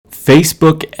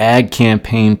Facebook ad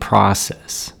campaign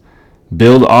process.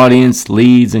 Build audience,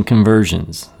 leads, and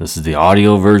conversions. This is the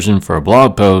audio version for a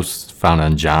blog post found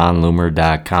on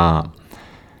johnloomer.com.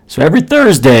 So every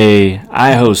Thursday,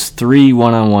 I host 3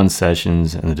 one-on-one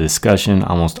sessions, and the discussion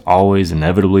almost always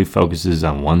inevitably focuses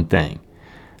on one thing: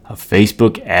 a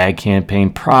Facebook ad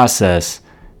campaign process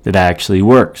that actually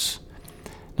works.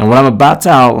 Now, what I'm about to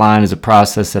outline is a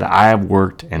process that I have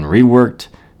worked and reworked,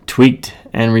 tweaked,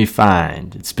 and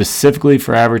refined. It's specifically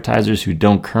for advertisers who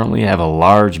don't currently have a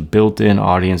large built-in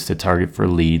audience to target for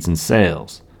leads and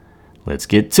sales. Let's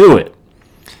get to it.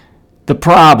 The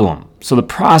problem. So the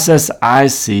process I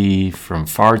see from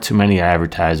far too many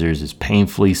advertisers is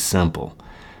painfully simple.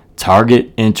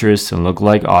 Target interests and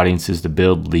lookalike audiences to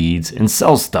build leads and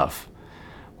sell stuff.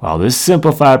 While this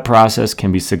simplified process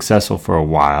can be successful for a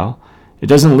while, it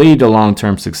doesn't lead to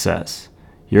long-term success.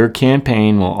 Your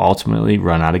campaign will ultimately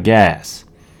run out of gas.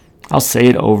 I'll say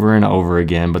it over and over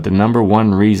again, but the number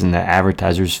one reason that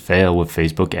advertisers fail with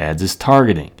Facebook ads is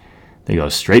targeting. They go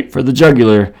straight for the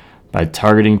jugular by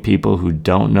targeting people who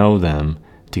don't know them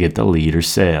to get the lead or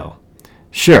sale.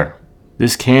 Sure,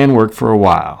 this can work for a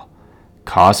while.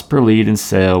 Cost per lead and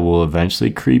sale will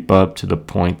eventually creep up to the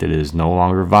point that it is no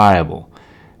longer viable.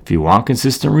 If you want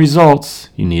consistent results,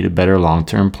 you need a better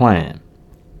long-term plan.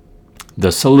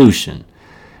 The solution.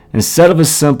 Instead of a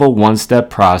simple one-step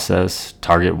process,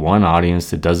 target one audience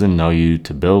that doesn't know you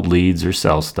to build leads or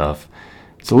sell stuff,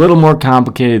 it's a little more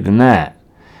complicated than that.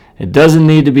 It doesn't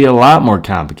need to be a lot more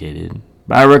complicated,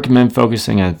 but I recommend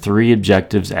focusing on 3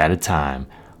 objectives at a time,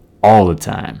 all the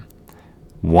time.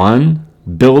 1,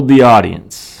 build the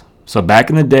audience. So back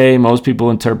in the day, most people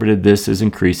interpreted this as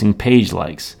increasing page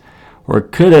likes, or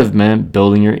it could have meant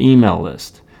building your email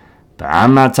list. But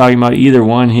I'm not talking about either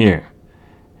one here.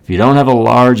 If you don't have a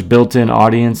large built-in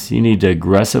audience, you need to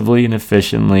aggressively and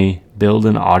efficiently build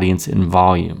an audience in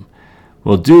volume.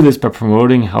 We'll do this by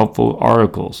promoting helpful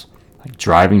articles, like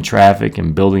driving traffic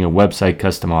and building a website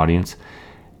custom audience,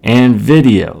 and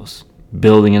videos,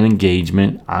 building an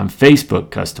engagement on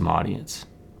Facebook custom audience.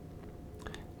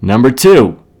 Number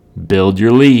 2, build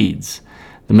your leads.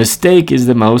 The mistake is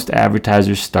that most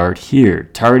advertisers start here,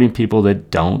 targeting people that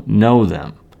don't know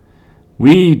them.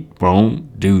 We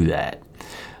won't do that.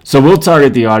 So we'll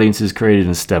target the audiences created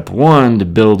in step 1 to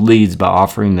build leads by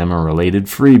offering them a related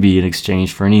freebie in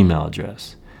exchange for an email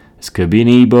address. This could be an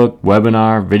ebook,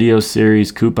 webinar, video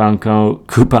series, coupon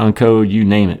code, you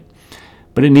name it.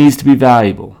 But it needs to be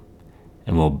valuable.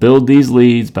 And we'll build these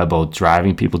leads by both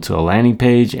driving people to a landing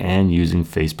page and using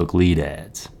Facebook lead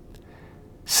ads.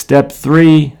 Step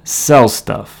 3, sell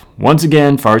stuff. Once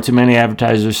again, far too many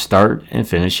advertisers start and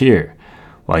finish here.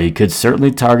 While you could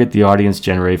certainly target the audience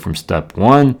generated from step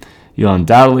 1, you'll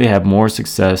undoubtedly have more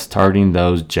success targeting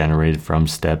those generated from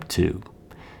step 2.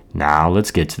 Now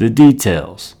let's get to the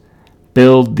details.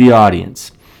 Build the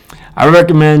audience. I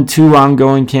recommend 2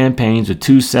 ongoing campaigns with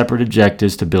 2 separate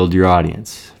objectives to build your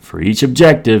audience. For each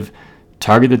objective,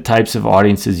 target the types of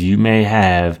audiences you may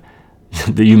have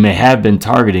been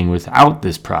targeting without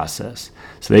this process,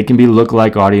 so they can be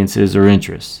lookalike audiences or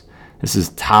interests. This is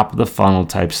top of the funnel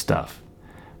type stuff.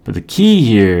 But the key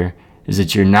here is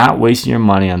that you're not wasting your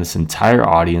money on this entire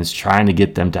audience trying to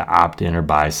get them to opt in or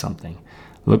buy something.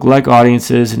 Lookalike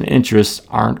audiences and interests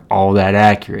aren't all that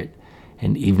accurate.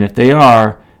 And even if they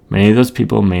are, many of those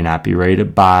people may not be ready to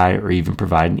buy or even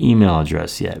provide an email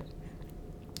address yet.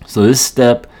 So this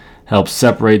step helps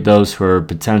separate those who are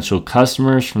potential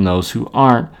customers from those who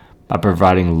aren't by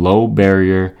providing low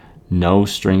barrier, no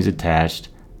strings attached,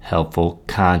 helpful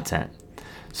content.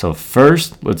 So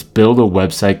first, let's build a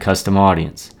website custom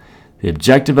audience. The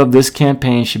objective of this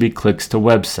campaign should be clicks to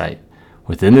website.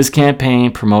 Within this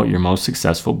campaign, promote your most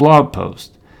successful blog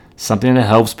post, something that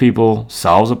helps people,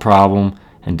 solves a problem,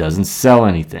 and doesn't sell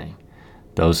anything.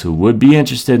 Those who would be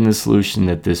interested in the solution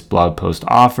that this blog post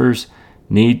offers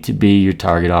need to be your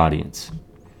target audience.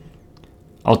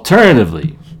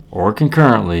 Alternatively, or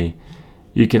concurrently,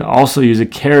 you can also use a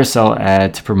carousel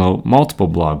ad to promote multiple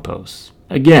blog posts.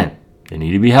 Again, they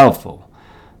need to be helpful.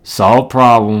 Solve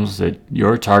problems that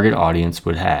your target audience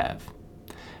would have.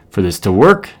 For this to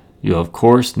work, you'll of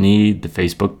course need the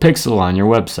Facebook pixel on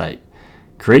your website.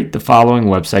 Create the following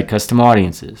website custom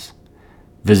audiences.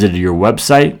 Visited your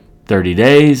website 30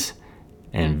 days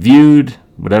and viewed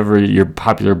whatever your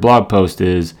popular blog post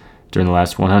is during the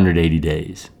last 180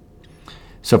 days.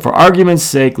 So for argument's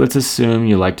sake, let's assume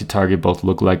you like to target both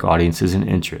lookalike audiences and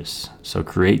interests. So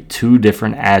create 2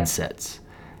 different ad sets.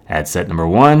 Ad set number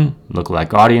 1,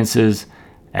 lookalike audiences.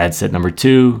 Ad set number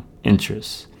 2,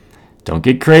 interests. Don't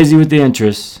get crazy with the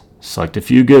interests. Select a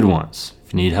few good ones.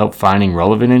 If you need help finding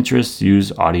relevant interests,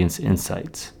 use Audience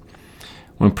Insights.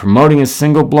 When promoting a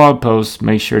single blog post,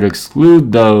 make sure to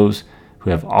exclude those who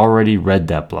have already read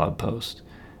that blog post,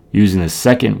 using the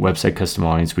second website custom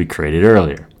audience we created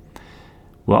earlier.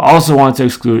 We'll also want to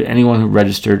exclude anyone who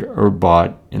registered or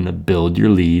bought in the build your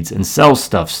leads and sell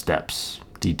stuff steps.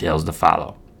 Details to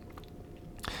follow.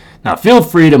 Now, feel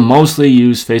free to mostly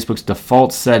use Facebook's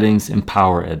default settings in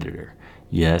Power Editor.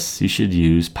 Yes, you should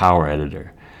use Power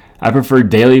Editor. I prefer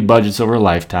daily budgets over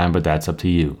lifetime, but that's up to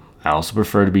you. I also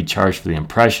prefer to be charged for the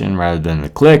impression rather than the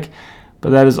click, but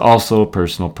that is also a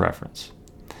personal preference.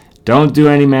 Don't do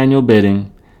any manual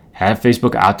bidding. Have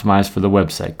Facebook optimized for the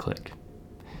website click.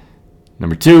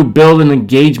 Number 2, build an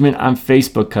engagement on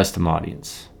Facebook custom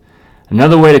audience.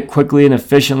 Another way to quickly and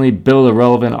efficiently build a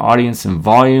relevant audience and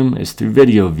volume is through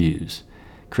video views.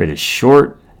 Create a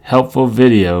short, helpful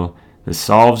video that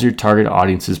solves your target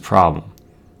audience's problem.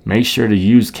 Make sure to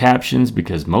use captions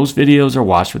because most videos are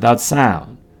watched without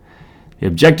sound. The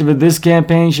objective of this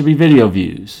campaign should be video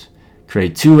views.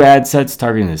 Create 2 ad sets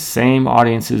targeting the same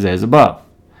audiences as above.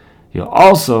 You'll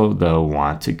also, though,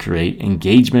 want to create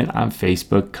engagement on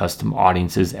Facebook custom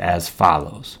audiences as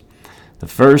follows. The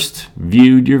first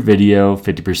viewed your video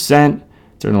 50%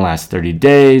 during the last 30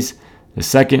 days. The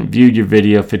second viewed your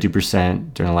video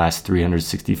 50% during the last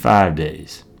 365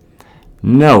 days.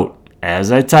 Note,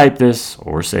 as I type this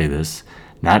or say this,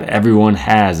 not everyone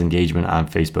has engagement on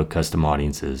Facebook custom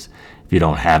audiences. If you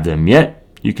don't have them yet,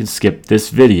 you can skip this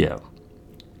video.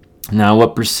 Now,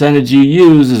 what percentage you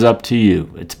use is up to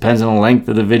you. It depends on the length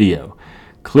of the video.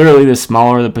 Clearly, the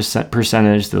smaller the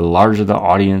percentage, the larger the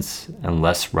audience and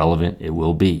less relevant it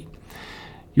will be.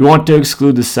 You want to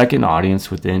exclude the second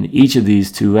audience within each of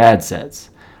these 2 ad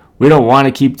sets. We don't want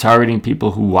to keep targeting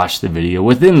people who watch the video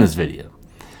within this video.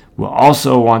 We'll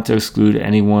also want to exclude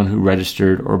anyone who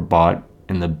registered or bought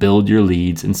in the build your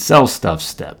leads and sell stuff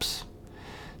steps.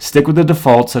 Stick with the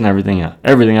defaults on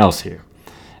everything else here.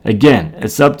 Again,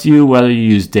 it's up to you whether you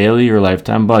use daily or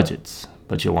lifetime budgets,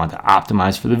 but you'll want to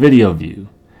optimize for the video view.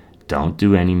 Don't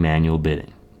do any manual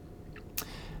bidding.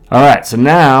 Alright, so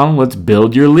now let's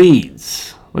build your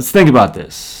leads. Let's think about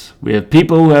this. We have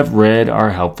people who have read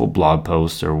our helpful blog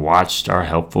posts or watched our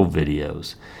helpful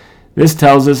videos. This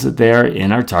tells us that they are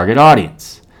in our target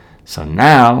audience. So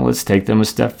now let's take them a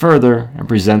step further and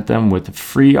present them with a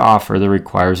free offer that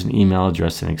requires an email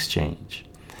address in exchange.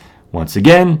 Once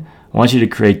again, I want you to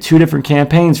create 2 different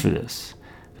campaigns for this.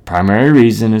 The primary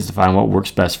reason is to find what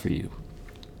works best for you.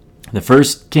 The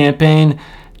first campaign,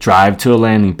 drive to a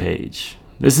landing page.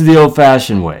 This is the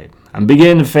old-fashioned way. I'm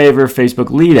beginning to favor Facebook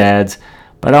lead ads,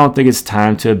 but I don't think it's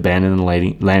time to abandon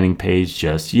the landing page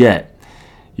just yet.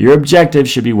 Your objective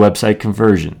should be website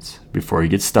conversions. Before you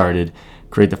get started,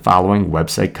 create the following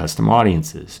website custom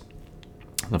audiences.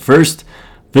 The first,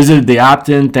 visited the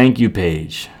opt-in thank you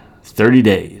page, 30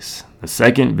 days. The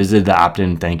second, visited the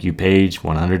opt-in thank you page,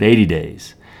 180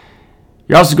 days.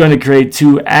 You're also going to create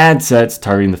 2 ad sets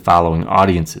targeting the following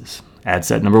audiences. Ad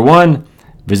set number 1,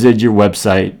 visited your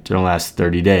website during the last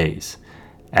 30 days.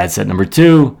 Ad set number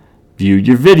 2, viewed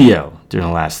your video during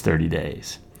the last 30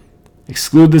 days.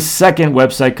 Exclude the second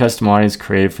website custom audience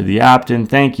created for the opt-in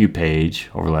thank you page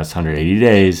over the last 180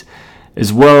 days,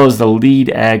 as well as the lead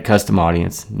ad custom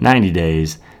audience, 90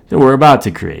 days, that we're about to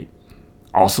create.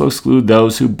 Also exclude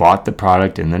those who bought the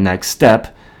product in the next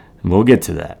step, and we'll get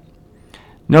to that.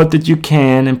 Note that you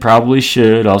can and probably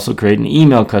should also create an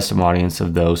email custom audience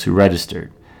of those who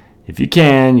registered. If you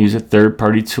can, use a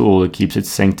third-party tool that keeps it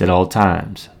synced at all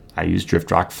times. I use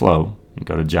DriftRock Flow. You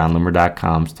go to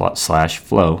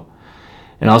johnloomer.com/flow.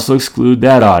 And also exclude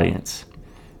that audience.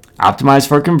 Optimize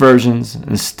for conversions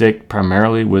and stick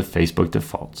primarily with Facebook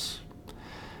defaults.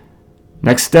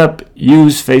 Next step,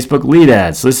 use Facebook lead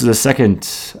ads. This is the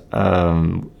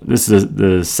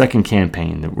second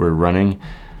campaign that we're running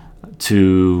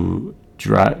to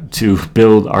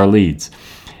build our leads.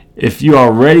 If you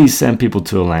already send people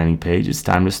to a landing page, it's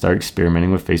time to start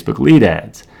experimenting with Facebook lead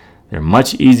ads. They're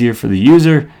much easier for the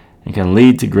user and can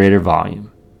lead to greater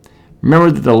volume.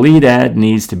 Remember that the lead ad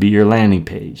needs to be your landing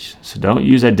page, so don't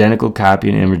use identical copy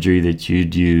and imagery that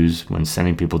you'd use when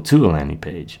sending people to a landing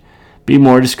page. Be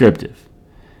more descriptive.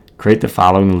 Create the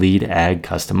following lead ad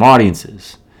custom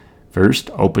audiences. First,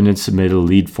 open and submit a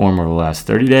lead form over the last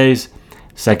 30 days.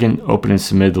 Second, open and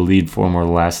submit the lead form over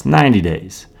the last 90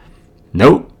 days.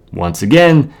 Note, once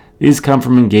again, these come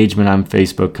from engagement on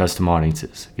Facebook custom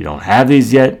audiences. If you don't have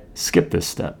these yet, skip this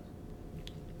step.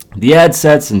 The ad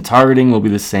sets and targeting will be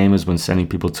the same as when sending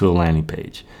people to a landing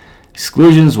page.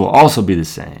 Exclusions will also be the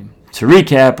same. To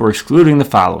recap, we're excluding the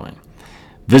following.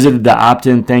 Visited the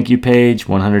opt-in thank you page,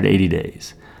 180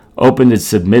 days. opened and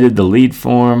submitted the lead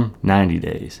form, 90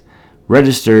 days.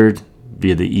 Registered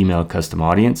via the email custom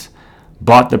audience.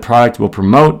 Bought the product we'll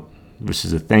promote, which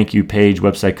is a thank you page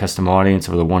website custom audience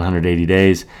over the 180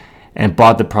 days. And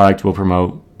bought the product we'll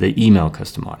promote, the email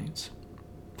custom audience.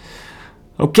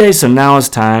 Okay, so now it's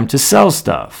time to sell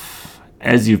stuff.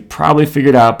 As you've probably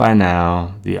figured out by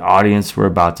now, the audience we're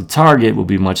about to target will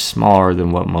be much smaller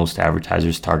than what most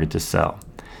advertisers target to sell.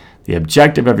 The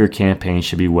objective of your campaign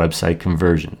should be website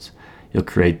conversions. You'll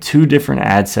create 2 different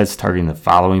ad sets targeting the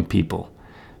following people.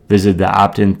 Visit the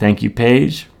opt-in thank you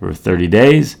page for 30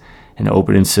 days and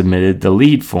opened and submitted the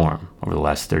lead form over the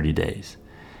last 30 days.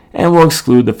 And we'll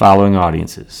exclude the following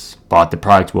audiences. Bought the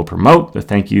product we'll promote, the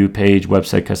thank you page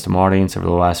website custom audience over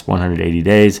the last 180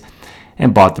 days,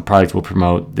 and bought the product we'll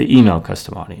promote, the email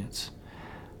custom audience.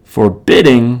 For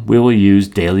bidding, we will use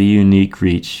daily unique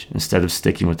reach instead of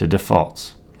sticking with the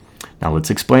defaults. Now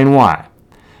let's explain why.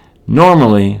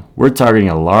 Normally, we're targeting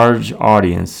a large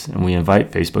audience and we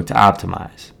invite Facebook to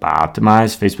optimize. By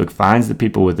optimize, Facebook finds the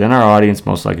people within our audience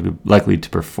most likely to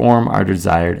perform our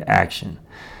desired action.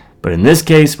 But in this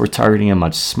case, we're targeting a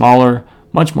much smaller,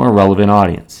 much more relevant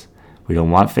audience. We don't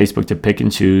want Facebook to pick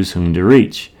and choose whom to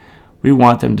reach. We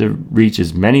want them to reach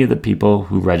as many of the people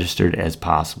who registered as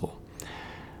possible.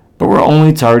 But we're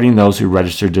only targeting those who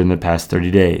registered during the past 30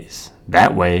 days.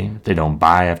 That way, if they don't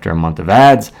buy after a month of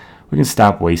ads, we can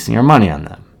stop wasting our money on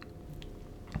them.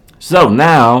 So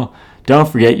now, don't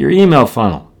forget your email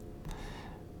funnel.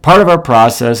 Part of our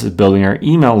process is building our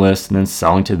email list and then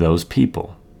selling to those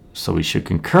people. So we should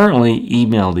concurrently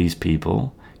email these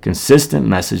people consistent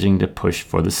messaging to push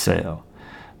for the sale.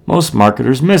 Most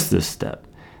marketers miss this step.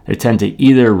 They tend to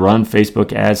either run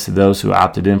Facebook ads to those who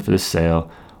opted in for the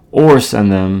sale or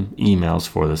send them emails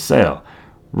for the sale.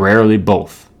 Rarely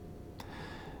both.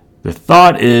 The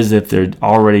thought is if they're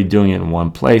already doing it in one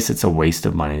place, it's a waste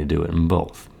of money to do it in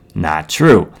both. Not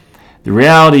true. The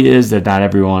reality is that not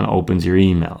everyone opens your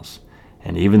emails.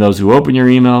 And even those who open your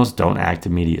emails don't act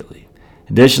immediately.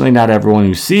 Additionally, not everyone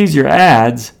who sees your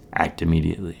ads act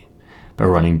immediately. By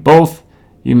running both,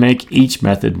 you make each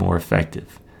method more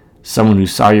effective. Someone who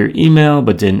saw your email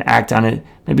but didn't act on it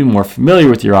may be more familiar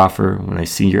with your offer when they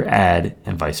see your ad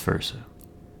and vice versa.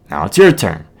 Now it's your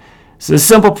turn. It's a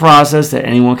simple process that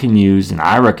anyone can use and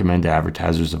I recommend to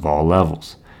advertisers of all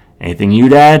levels. Anything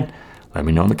you'd add? Let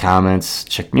me know in the comments.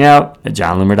 Check me out at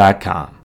johnloomer.com.